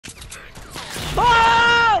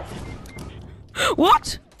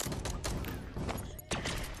What?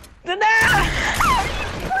 No!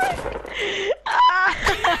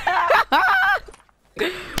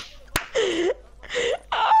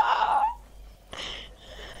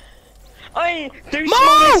 Oi, do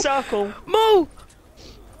small circle. Mo!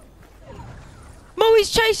 Mo, he's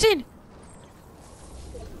chasing!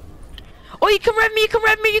 Oh, you can rev me, you can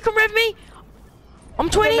rev me, you can rev me! I'm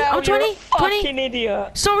 20, No, I'm 20, you're a 20. fucking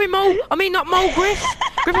idiot. Sorry, Mo. I mean, not Mo, Griff.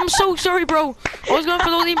 Griff, I'm so sorry, bro. I was going for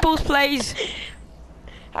those impulse plays.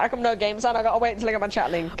 How come no games on? I gotta wait until I get my chat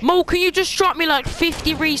link. Mo, can you just drop me like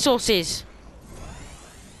 50 resources?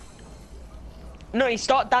 No, you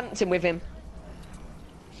start dancing with him.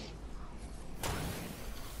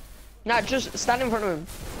 No, just stand in front of him.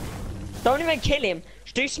 Don't even kill him.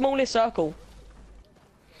 Just do smallest circle.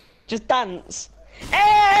 Just dance.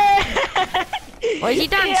 Oh, is he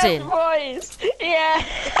dancing? Yes, boys. Yeah.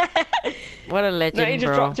 What a legend, No, he just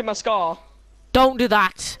bro. dropped him a scar. Don't do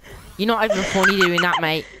that. You're not even funny doing that,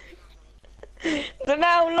 mate. Then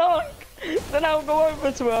now look. Then I'll go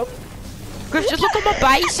over to him. Griff, just look at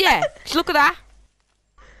my base, yeah. Just look at that.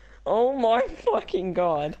 Oh my fucking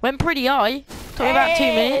god. Went pretty high. Took me about 2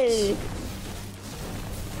 minutes.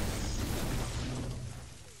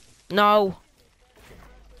 No.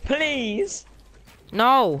 Please.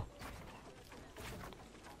 No.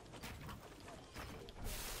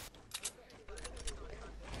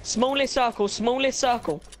 Smallest circle, smallest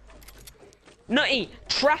circle. Nutty,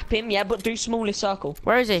 trap him, yeah, but do smallest circle.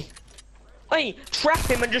 Where is he? Hey, trap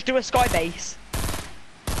him and just do a sky base.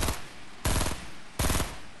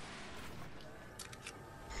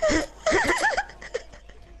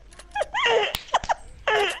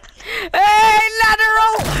 Hey,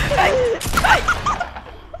 lateral!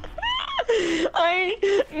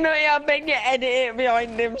 Nutty, I beg you edit it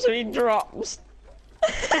behind him so he drops.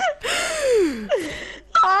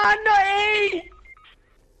 Ah, Nutty!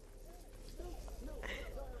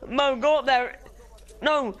 Mo, go up there.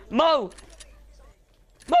 No, Mo!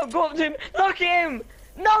 Mo, go up to him. Lock him!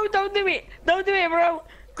 No, don't do it! Don't do it, bro!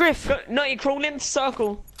 Griff. Go, no, you crawl into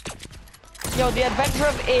circle. Yo, the adventure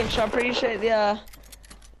of Ish, I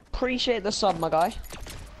appreciate the sub, my guy.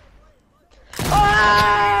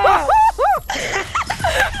 Ah!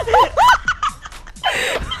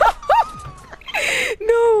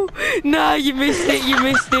 No, nah, you missed it, you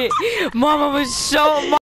missed it. Mama was so